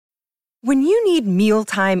When you need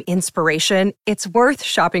mealtime inspiration, it's worth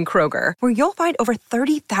shopping Kroger, where you'll find over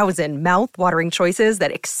 30,000 mouth-watering choices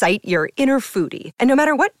that excite your inner foodie. And no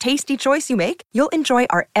matter what tasty choice you make, you'll enjoy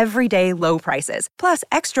our everyday low prices, plus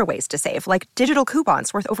extra ways to save, like digital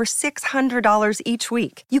coupons worth over $600 each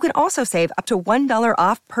week. You can also save up to $1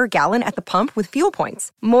 off per gallon at the pump with fuel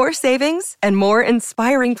points. More savings and more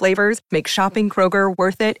inspiring flavors make shopping Kroger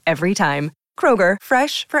worth it every time. Kroger,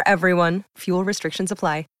 fresh for everyone. Fuel restrictions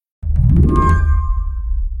apply.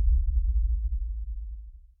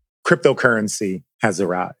 Cryptocurrency has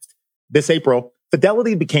arrived. This April,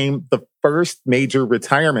 Fidelity became the first major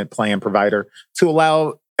retirement plan provider to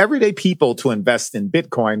allow everyday people to invest in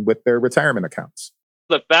Bitcoin with their retirement accounts.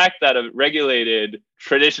 The fact that a regulated,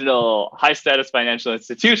 traditional, high-status financial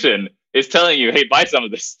institution is telling you, hey, buy some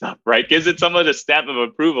of this stuff, right? Gives it some of the stamp of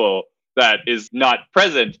approval that is not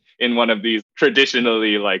present in one of these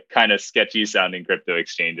traditionally kind of sketchy sounding crypto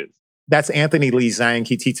exchanges. That's Anthony Lee Zhang.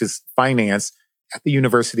 He teaches finance at the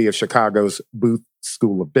University of Chicago's Booth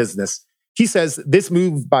School of Business. He says this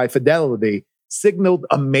move by Fidelity signaled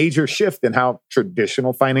a major shift in how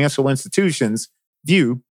traditional financial institutions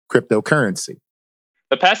view cryptocurrency.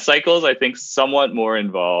 The past cycles, I think, somewhat more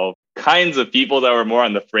involve kinds of people that were more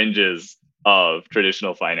on the fringes of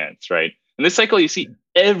traditional finance, right? In this cycle, you see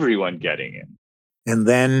everyone getting in. And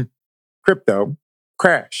then crypto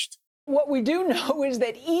crashed. What we do know is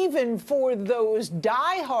that even for those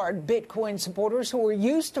diehard Bitcoin supporters who are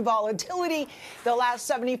used to volatility, the last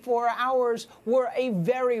 74 hours were a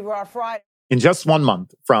very rough ride. In just 1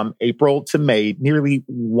 month, from April to May, nearly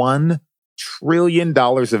 $1 trillion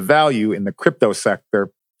of value in the crypto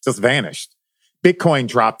sector just vanished. Bitcoin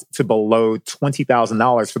dropped to below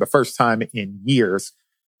 $20,000 for the first time in years.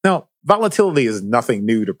 Now, volatility is nothing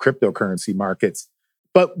new to cryptocurrency markets,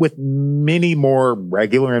 but with many more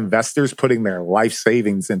regular investors putting their life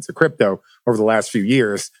savings into crypto over the last few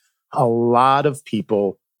years, a lot of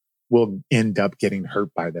people will end up getting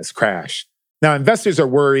hurt by this crash. Now, investors are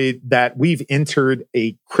worried that we've entered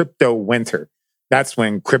a crypto winter. That's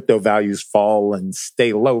when crypto values fall and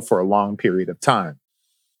stay low for a long period of time.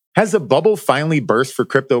 Has a bubble finally burst for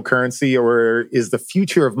cryptocurrency, or is the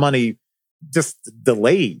future of money just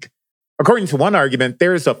delayed? According to one argument,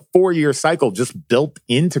 there's a 4-year cycle just built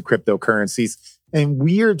into cryptocurrencies, and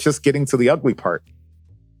we're just getting to the ugly part.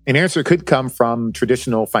 An answer could come from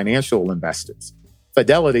traditional financial investors.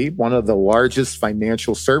 Fidelity, one of the largest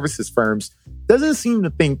financial services firms, doesn't seem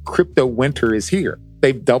to think crypto winter is here.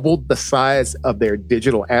 They've doubled the size of their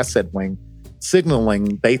digital asset wing,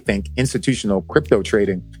 signaling they think institutional crypto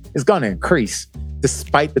trading is going to increase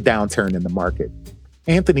despite the downturn in the market.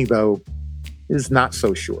 Anthony, though, is not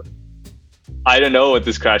so sure. I don't know what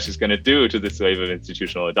this crash is going to do to this wave of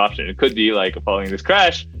institutional adoption. It could be following this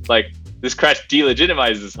crash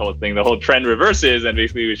delegitimizes this whole thing. The whole trend reverses and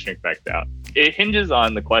basically we shrink back down. It hinges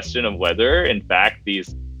on the question of whether, in fact,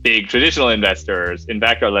 these big traditional investors, in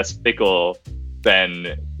fact, are less fickle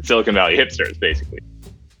than Silicon Valley hipsters, basically.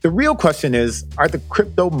 The real question is, are the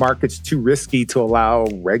crypto markets too risky to allow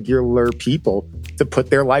regular people to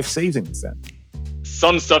put their life savings in?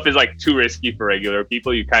 Some stuff is too risky for regular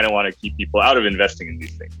people. You kind of want to keep people out of investing in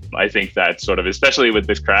these things. I think that sort of, especially with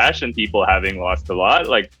this crash and people having lost a lot,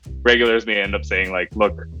 regulars may end up saying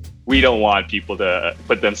look, we don't want people to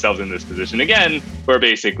put themselves in this position again, where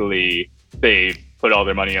basically they put all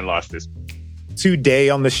their money and lost this. Today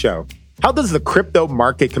on the show, how does the crypto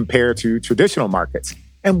market compare to traditional markets?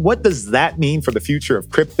 And what does that mean for the future of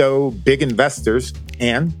crypto, big investors,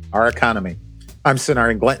 and our economy? I'm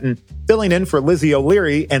Sonari Glinton, filling in for Lizzie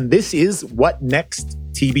O'Leary, and this is What Next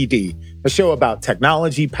TBD, a show about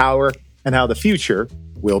technology, power, and how the future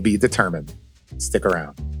will be determined. Stick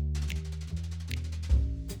around.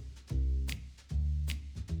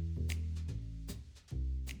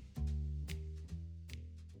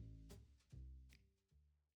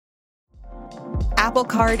 Apple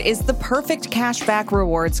Card is the perfect cashback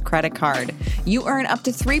rewards credit card. You earn up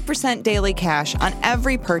to 3% daily cash on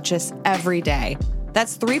every purchase every day.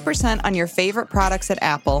 That's 3% on your favorite products at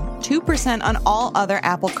Apple, 2% on all other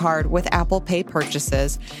Apple Card with Apple Pay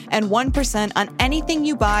purchases, and 1% on anything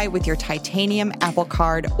you buy with your titanium Apple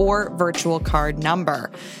Card or virtual card number.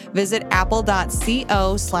 Visit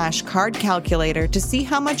apple.co/card calculator to see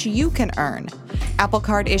how much you can earn. Apple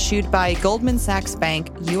Card issued by Goldman Sachs Bank,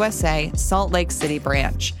 USA, Salt Lake City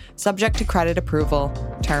branch. Subject to credit approval.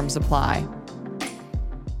 Terms apply.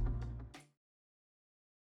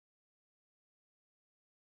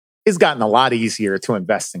 It's gotten a lot easier to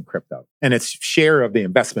invest in crypto, and its share of the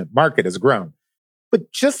investment market has grown.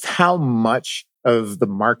 But just how much of the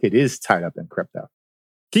market is tied up in crypto?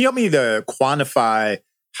 Can you help me to quantify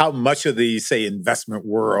how much of the, say, investment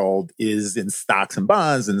world is in stocks and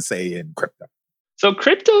bonds and, say, in crypto? So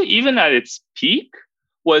crypto, even at its peak,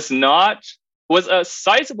 was a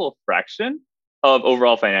sizable fraction of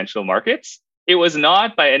overall financial markets. It was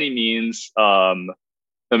not by any means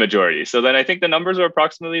the majority. So then I think the numbers are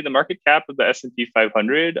approximately the market cap of the S&P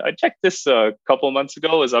 500. I checked this a couple months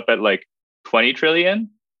ago, was up at like 20 trillion.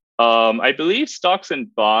 I believe stocks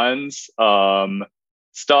and bonds,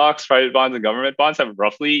 stocks, private bonds, and government bonds have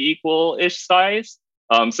roughly equal-ish size.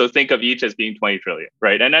 So think of each as being 20 trillion,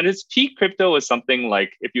 right? And at its peak, crypto was something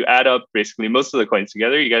like, if you add up basically most of the coins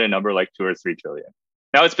together, you get a number like 2 or 3 trillion.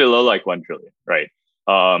 Now it's below like 1 trillion, right?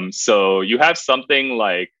 So you have something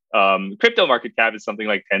like, crypto market cap is something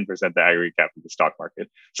like 10% the aggregate cap of the stock market.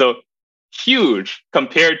 So huge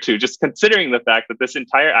compared to just considering the fact that this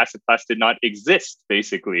entire asset class did not exist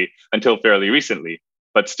basically until fairly recently,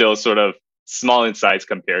 but still sort of small in size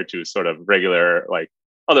compared to sort of regular like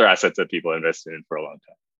other assets that people invested in for a long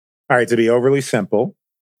time. All right, to be overly simple,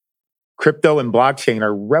 crypto and blockchain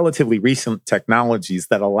are relatively recent technologies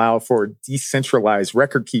that allow for decentralized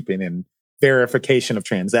record keeping and verification of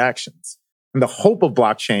transactions. And the hope of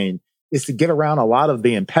blockchain is to get around a lot of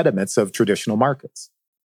the impediments of traditional markets.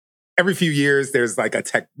 Every few years, there's like a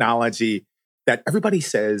technology that everybody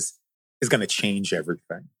says is going to change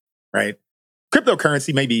everything, right?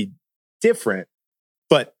 Cryptocurrency may be different,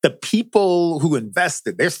 but the people who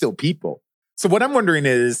invested, they're still people. So what I'm wondering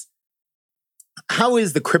is, how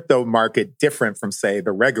is the crypto market different from, say,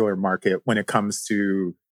 the regular market when it comes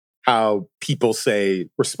to how people, say,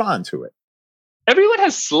 respond to it? Everyone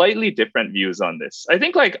has slightly different views on this. I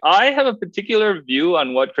think like I have a particular view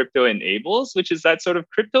on what crypto enables, which is that sort of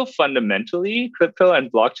crypto fundamentally, crypto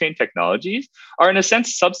and blockchain technologies are in a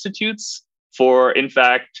sense substitutes for, in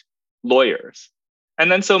fact, lawyers.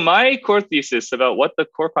 And then so my core thesis about what the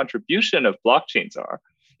core contribution of blockchains are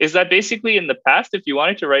is that basically in the past, if you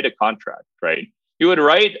wanted to write a contract, right, you would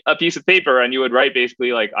write a piece of paper and you would write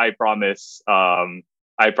basically like, I promise Zanari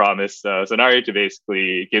to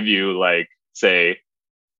basically give you like, say,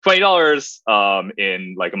 $20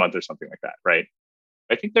 in like a month or something like that, right?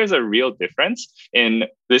 I think there's a real difference in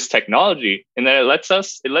this technology in that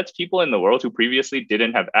it lets people in the world who previously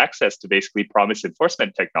didn't have access to basically promise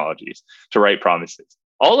enforcement technologies to write promises.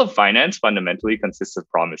 All of finance fundamentally consists of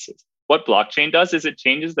promises. What blockchain does is it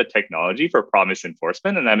changes the technology for promise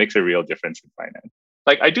enforcement, and that makes a real difference in finance.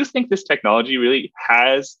 Like, I do think this technology really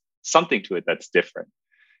has something to it that's different.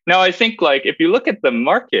 Now, I think like if you look at the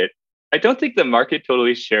market, I don't think the market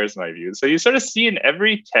totally shares my views. So you sort of see in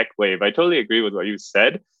every tech wave, I totally agree with what you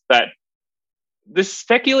said, that this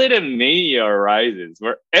speculative mania arises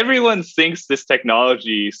where everyone thinks this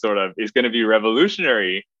technology sort of is going to be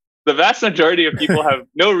revolutionary. The vast majority of people have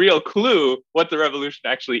no real clue what the revolution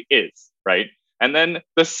actually is, right? And then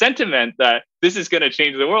the sentiment that this is going to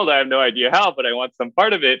change the world, I have no idea how, but I want some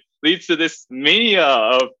part of it, leads to this mania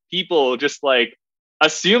of people just like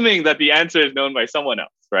assuming that the answer is known by someone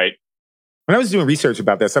else, right? When I was doing research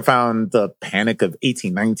about this, I found the Panic of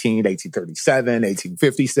 1819, 1837,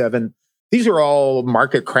 1857. These are all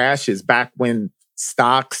market crashes back when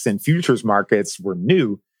stocks and futures markets were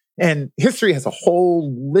new. And history has a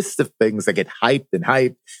whole list of things that get hyped,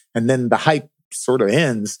 and then the hype sort of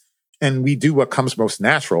ends, and we do what comes most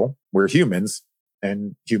natural. We're humans,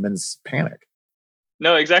 and humans panic.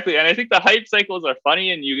 No, exactly. And I think the hype cycles are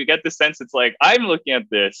funny, and you get the sense it's like, I'm looking at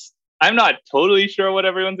this, I'm not totally sure what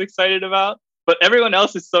everyone's excited about, but everyone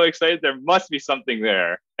else is so excited, there must be something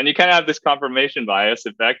there. And you kind of have this confirmation bias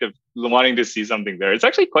effect of wanting to see something there. It's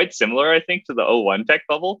actually quite similar, I think, to the 01 tech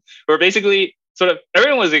bubble, where basically sort of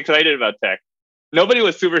everyone was excited about tech. Nobody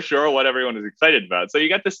was super sure what everyone was excited about. So you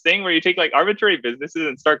got this thing where you take like arbitrary businesses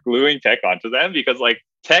and start gluing tech onto them because like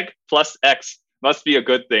tech plus X must be a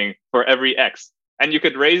good thing for every X. And you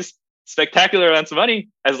could raise spectacular amounts of money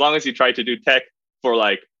as long as you try to do tech for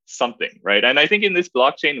like something, right? And I think in this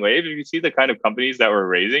blockchain wave, if you see the kind of companies that we're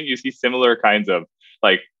raising, you see similar kinds of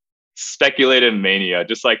like speculative mania.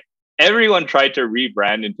 Just like everyone tried to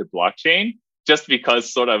rebrand into blockchain just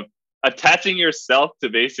because sort of attaching yourself to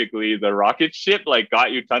basically the rocket ship like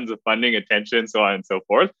got you tons of funding, attention, so on and so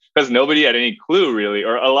forth, because nobody had any clue really,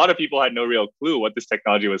 or a lot of people had no real clue what this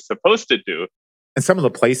technology was supposed to do. And some of the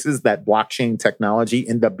places that blockchain technology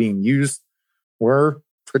ended up being used were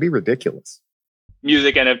pretty ridiculous.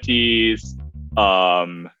 Music NFTs,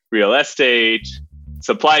 real estate,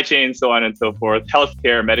 supply chain, so on and so forth,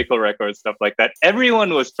 healthcare, medical records, stuff like that.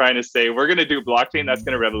 Everyone was trying to say, we're going to do blockchain that's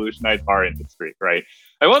going to revolutionize our industry, right?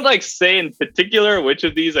 I won't like say in particular which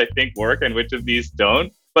of these I think work and which of these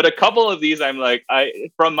don't, but a couple of these I'm like,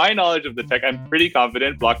 from my knowledge of the tech, I'm pretty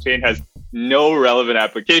confident blockchain has no relevant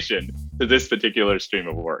application to this particular stream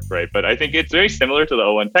of work, right? But I think it's very similar to the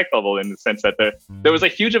 '01 tech bubble in the sense that there was a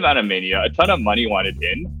huge amount of mania, a ton of money wanted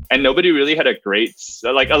in, and nobody really had a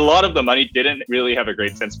lot of the money didn't really have a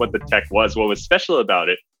great sense what the tech was, what was special about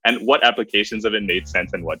it, and what applications of it made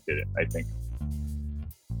sense and what didn't, I think.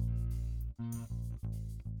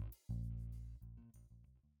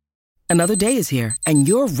 Another day is here, and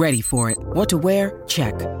you're ready for it. What to wear?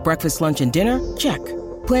 Check. Breakfast, lunch, and dinner? Check.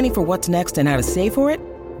 Planning for what's next and how to save for it?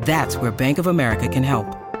 That's where Bank of America can help.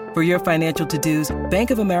 For your financial to-dos,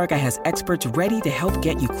 Bank of America has experts ready to help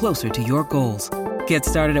get you closer to your goals. Get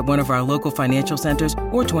started at one of our local financial centers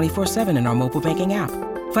or 24/7 in our mobile banking app.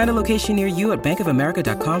 Find a location near you at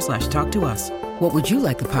bankofamerica.com/talktous. What would you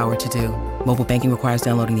like the power to do? Mobile banking requires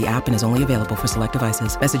downloading the app and is only available for select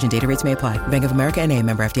devices. Message and data rates may apply. Bank of America NA,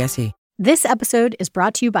 member FDIC. This episode is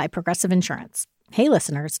brought to you by Progressive Insurance. Hey,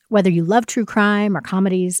 listeners, whether you love true crime or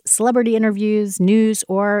comedies, celebrity interviews, news,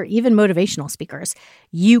 or even motivational speakers,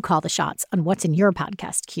 you call the shots on what's in your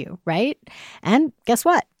podcast queue, right? And guess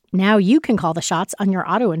what? Now you can call the shots on your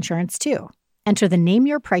auto insurance, too. Enter the Name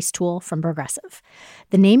Your Price tool from Progressive.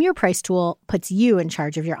 The Name Your Price tool puts you in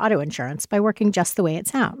charge of your auto insurance by working just the way it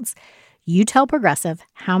sounds. You tell Progressive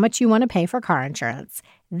how much you want to pay for car insurance.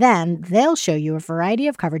 Then they'll show you a variety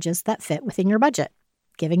of coverages that fit within your budget,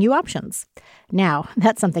 giving you options. Now,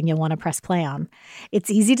 that's something you'll want to press play on.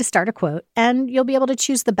 It's easy to start a quote, and you'll be able to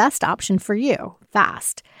choose the best option for you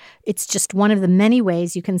fast. It's just one of the many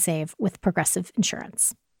ways you can save with Progressive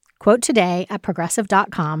Insurance. Quote today at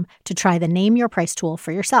Progressive.com to try the Name Your Price tool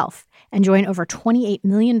for yourself and join over 28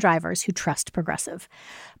 million drivers who trust Progressive.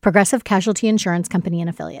 Progressive Casualty Insurance Company and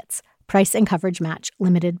Affiliates. Price and coverage match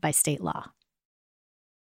limited by state law.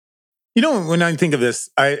 You know, when I think of this,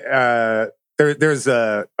 there's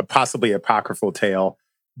a possibly apocryphal tale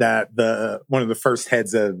that one of the first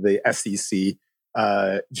heads of the SEC,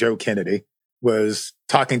 Joe Kennedy, was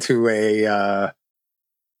talking to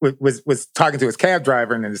was talking to his cab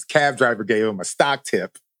driver, and his cab driver gave him a stock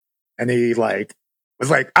tip, and he was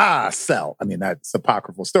like, sell. I mean, that's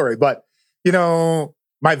apocryphal story, but you know,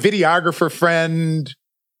 my videographer friend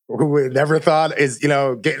who would never thought is,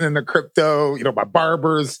 getting into crypto, my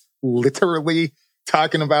barber's literally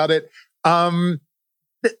talking about it.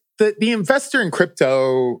 The investor in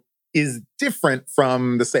crypto is different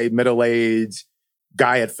from the, say, middle-aged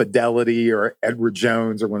guy at Fidelity or Edward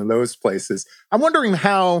Jones or one of those places. I'm wondering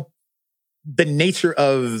how the nature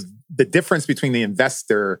of the difference between the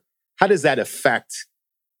investor, how does that affect,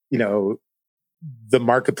 the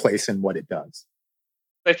marketplace and what it does?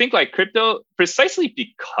 I think crypto, precisely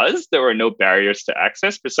because there were no barriers to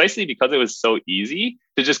access, precisely because it was so easy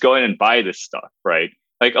to just go in and buy this stuff, right?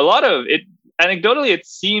 A lot of it, anecdotally, it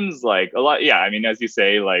seems like a lot. Yeah, I mean, as you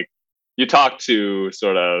say, you talk to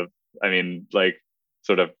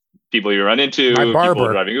people you run into, people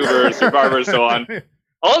driving Ubers, your barbers, so on.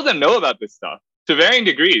 All of them know about this stuff to varying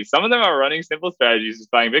degrees. Some of them are running simple strategies,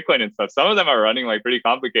 just buying Bitcoin and stuff. Some of them are running pretty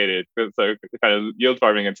complicated, so kind of yield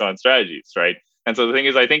farming and so on strategies, right? And so the thing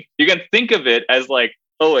is, I think you can think of it as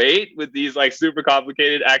 '08 with these super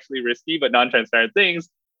complicated, actually risky but non-transparent things.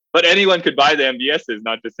 But anyone could buy the MBSs,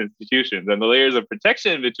 not just institutions. And the layers of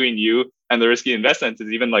protection between you and the risky investments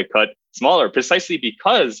is even cut smaller, precisely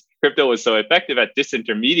because crypto was so effective at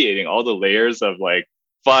disintermediating all the layers of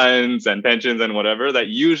funds and pensions and whatever that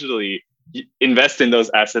usually invest in those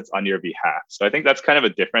assets on your behalf. So I think that's kind of a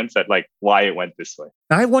difference at why it went this way.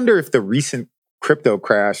 I wonder if the recent crypto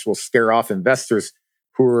crash will scare off investors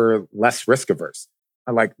who are less risk averse.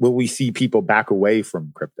 Will we see people back away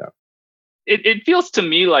from crypto? It feels to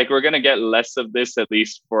me like we're going to get less of this, at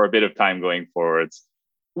least for a bit of time going forwards.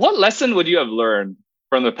 What lesson would you have learned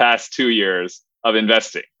from the past 2 years of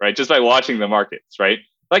investing, right? Just by watching the markets, right?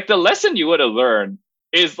 The lesson you would have learned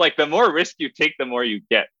is the more risk you take, the more you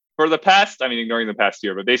get. For the past, ignoring the past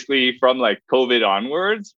year, but basically from COVID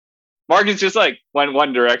onwards, markets just went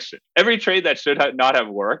one direction. Every trade that should not have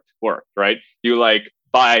worked, right? You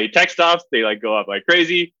buy tech stocks, they go up like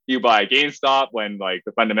crazy. You buy GameStop when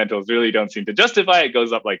the fundamentals really don't seem to justify it,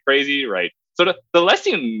 goes up like crazy, right? So the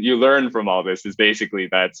lesson you learn from all this is basically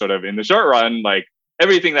that sort of in the short run,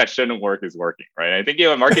 everything that shouldn't work is working, right? I think you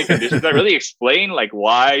have market conditions that really explain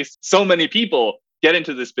why so many people get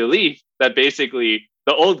into this belief that basically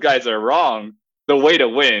the old guys are wrong. The way to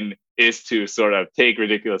win is to sort of take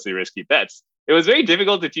ridiculously risky bets. It was very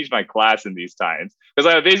difficult to teach my class in these times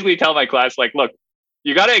because I would basically tell my class, look,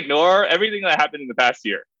 you got to ignore everything that happened in the past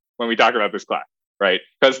year when we talk about this class, right?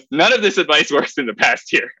 Because none of this advice works in the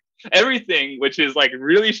past year. Everything which is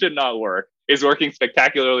really should not work is working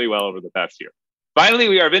spectacularly well over the past year. Finally,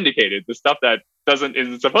 we are vindicated. The stuff that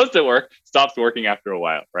isn't supposed to work stops working after a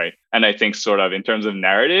while, right? And I think sort of in terms of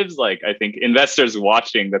narratives, like I think investors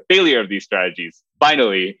watching the failure of these strategies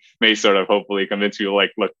finally may sort of hopefully convince you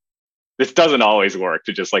like, look, this doesn't always work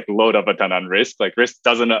to just like load up a ton on risk. Like risk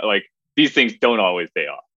doesn't like these things don't always pay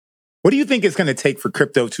off. What do you think it's going to take for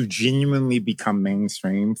crypto to genuinely become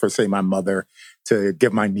mainstream? For, say, my mother to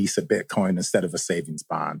give my niece a Bitcoin instead of a savings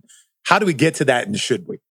bond. How do we get to that, and should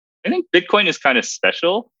we? I think Bitcoin is kind of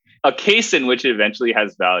special. A case in which it eventually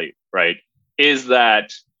has value, right, is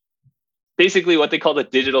that basically what they call the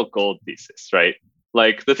digital gold thesis, right?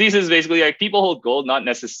 Like the thesis is basically like people hold gold not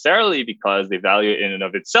necessarily because they value it in and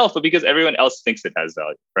of itself, but because everyone else thinks it has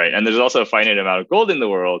value, right? And there's also a finite amount of gold in the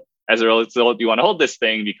world. As a result, you want to hold this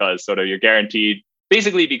thing because sort of you're guaranteed,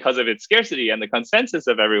 basically because of its scarcity and the consensus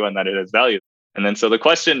of everyone that it has value. And then so the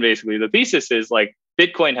question, basically, the thesis is like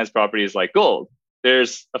Bitcoin has properties like gold.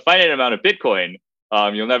 There's a finite amount of Bitcoin.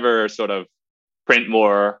 You'll never sort of print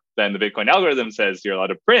more than the Bitcoin algorithm says you're allowed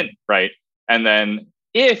to print, right? And then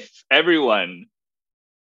if everyone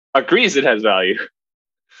agrees it has value,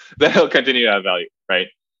 then it'll continue to have value, right?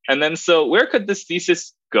 And then so where could this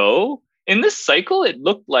thesis go? In this cycle, it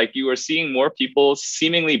looked like you were seeing more people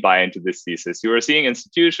seemingly buy into this thesis. You were seeing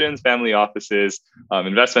institutions, family offices,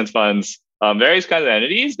 investment funds, various kinds of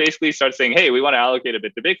entities basically start saying, hey, we want to allocate a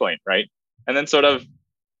bit to Bitcoin, right? And then sort of,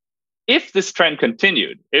 if this trend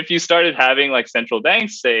continued, if you started having like central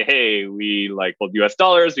banks say, hey, we like hold US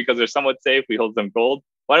dollars because they're somewhat safe, we hold some gold,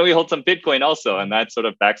 why don't we hold some Bitcoin also? And that sort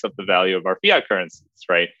of backs up the value of our fiat currencies,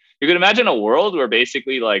 right? You could imagine a world where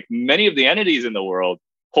basically like many of the entities in the world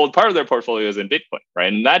hold part of their portfolios in Bitcoin,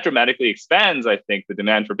 right? And that dramatically expands, I think, the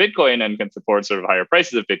demand for Bitcoin and can support sort of higher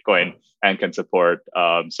prices of Bitcoin and can support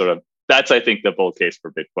that's, I think, the bull case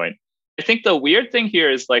for Bitcoin. I think the weird thing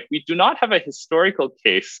here is like, we do not have a historical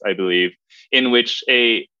case, I believe, in which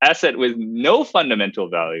a asset with no fundamental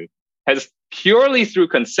value has purely through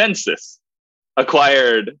consensus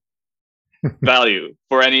acquired value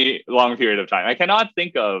for any long period of time. I cannot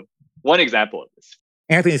think of one example of this.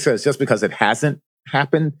 Anthony says just because it hasn't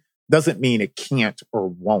happened doesn't mean it can't or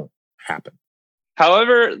won't happen.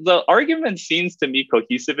 However, the argument seems to me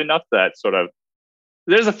cohesive enough that sort of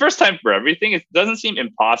there's a first time for everything. It doesn't seem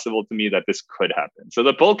impossible to me that this could happen. So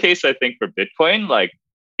the bull case, I think, for Bitcoin, like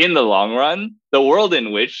in the long run, the world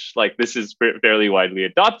in which like this is fairly widely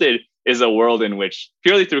adopted is a world in which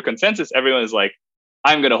purely through consensus, everyone is like,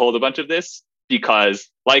 I'm going to hold a bunch of this because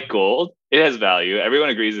like gold, it has value. Everyone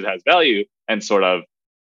agrees it has value. And sort of,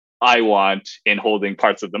 I want in holding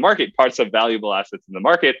parts of the market, parts of valuable assets in the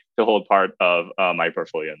market to hold part of my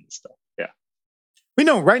portfolio in this stuff. Yeah. We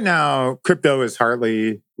know right now, crypto is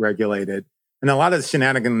hardly regulated. And a lot of the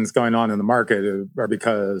shenanigans going on in the market are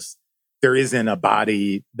because there isn't a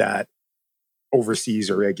body that oversees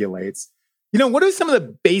or regulates. You know, what are some of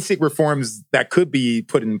the basic reforms that could be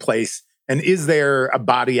put in place? And is there a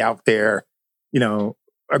body out there, you know,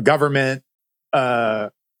 a government,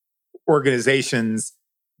 organizations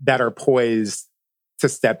that are poised to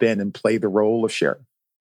step in and play the role of sheriff?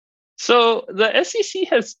 So the SEC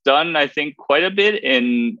has done, I think, quite a bit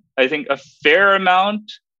in, I think, a fair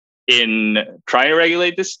amount in trying to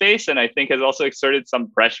regulate this space. And I think has also exerted some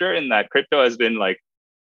pressure in that crypto has been like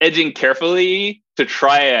edging carefully to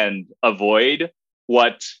try and avoid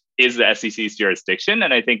what is the SEC's jurisdiction.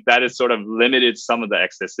 And I think that has sort of limited some of the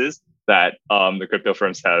excesses that the crypto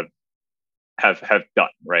firms have done,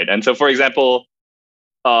 right? And so, for example,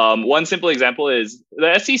 one simple example is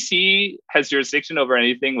the SEC has jurisdiction over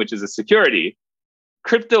anything which is a security.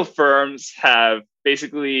 Crypto firms have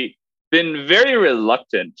basically been very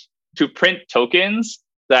reluctant to print tokens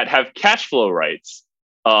that have cash flow rights,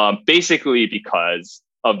 basically because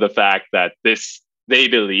of the fact that this, they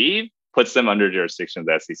believe, puts them under jurisdiction of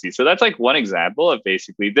the SEC. So that's like one example of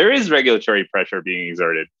basically there is regulatory pressure being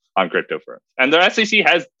exerted on crypto firms. And the SEC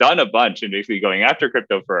has done a bunch in basically going after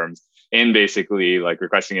crypto firms in basically like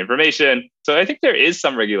requesting information. So I think there is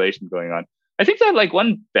some regulation going on. I think that like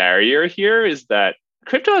one barrier here is that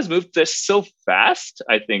crypto has moved this so fast,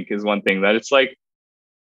 I think is one thing that it's like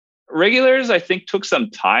regulators, I think, took some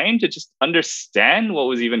time to just understand what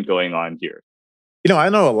was even going on here. You know, I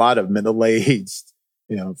know a lot of middle-aged,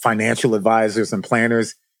 you know, financial advisors and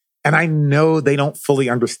planners, and I know they don't fully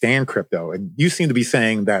understand crypto. And you seem to be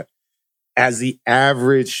saying that as the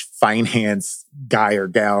average finance guy or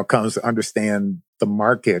gal comes to understand the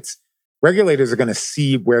markets, regulators are going to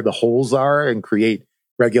see where the holes are and create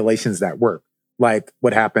regulations that work, like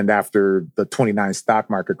what happened after the 29 stock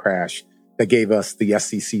market crash that gave us the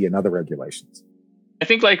SEC and other regulations. I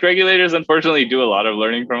think like regulators, unfortunately, do a lot of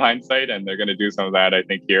learning from hindsight, and they're going to do some of that, I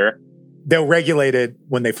think, here. They'll regulate it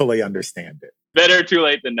when they fully understand it. better too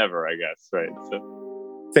late than never, I guess. Right. So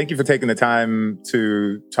Thank you for taking the time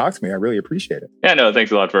to talk to me. I really appreciate it. yeah, no,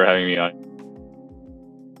 thanks a lot for having me on.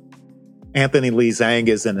 Anthony Lee Zhang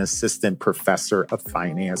is an assistant professor of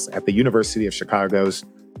finance at the University of Chicago's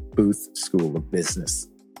Booth School of Business.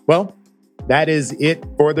 Well, that is it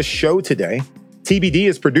for the show today. TBD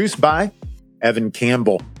is produced by Evan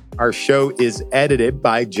Campbell. Our show is edited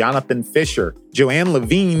by Jonathan Fisher. Joanne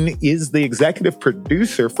Levine is the executive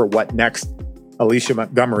producer for What Next. Alicia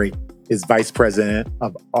Montgomery is vice president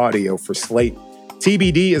of audio for Slate.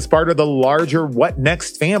 TBD is part of the larger What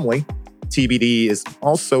Next family. TBD is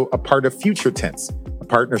also a part of Future Tense, a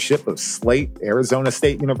partnership of Slate, Arizona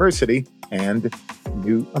State University, and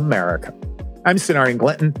New America. I'm Sonarian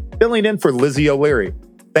Glinton, filling in for Lizzie O'Leary.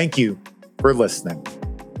 Thank you for listening.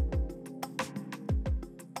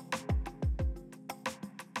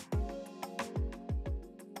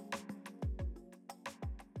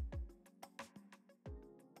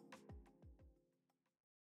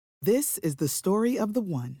 This is the story of the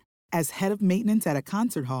one. As head of maintenance at a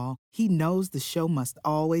concert hall, he knows the show must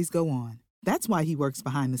always go on. That's why he works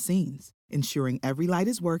behind the scenes, ensuring every light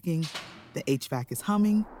is working, the HVAC is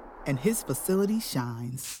humming, and his facility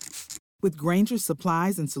shines. With Grainger's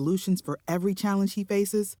supplies and solutions for every challenge he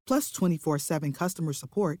faces, plus 24/7 customer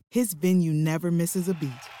support, his venue never misses a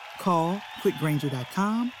beat. Call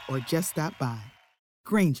quickgrainger.com or just stop by.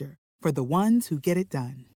 Grainger, for the ones who get it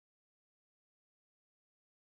done.